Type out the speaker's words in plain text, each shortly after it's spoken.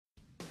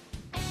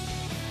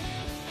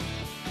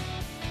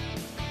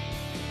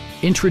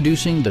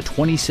Introducing the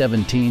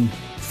 2017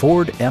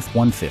 Ford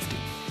F-150.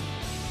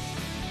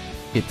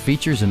 It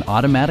features an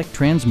automatic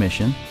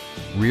transmission,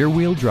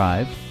 rear-wheel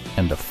drive,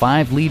 and a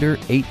 5-liter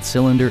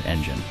 8-cylinder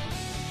engine.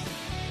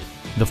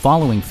 The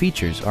following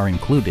features are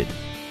included: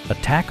 a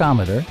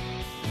tachometer,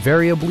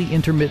 variably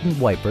intermittent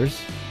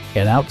wipers,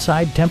 an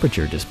outside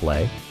temperature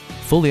display,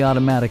 fully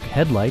automatic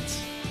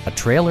headlights, a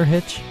trailer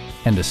hitch,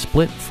 and a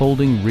split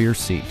folding rear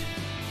seat.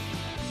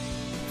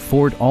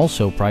 Ford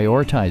also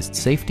prioritized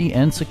safety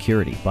and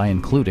security by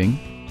including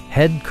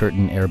head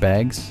curtain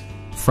airbags,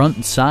 front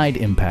and side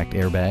impact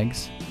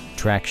airbags,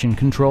 traction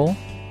control,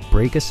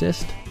 brake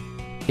assist,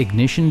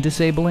 ignition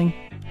disabling,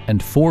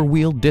 and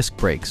 4-wheel disc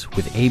brakes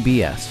with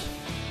ABS.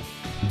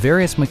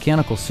 Various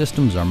mechanical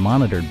systems are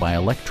monitored by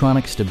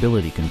electronic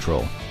stability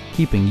control,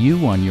 keeping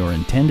you on your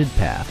intended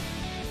path.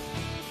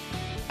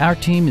 Our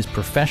team is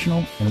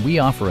professional and we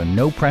offer a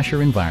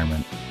no-pressure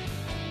environment.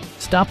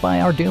 Stop by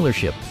our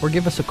dealership or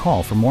give us a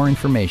call for more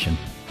information.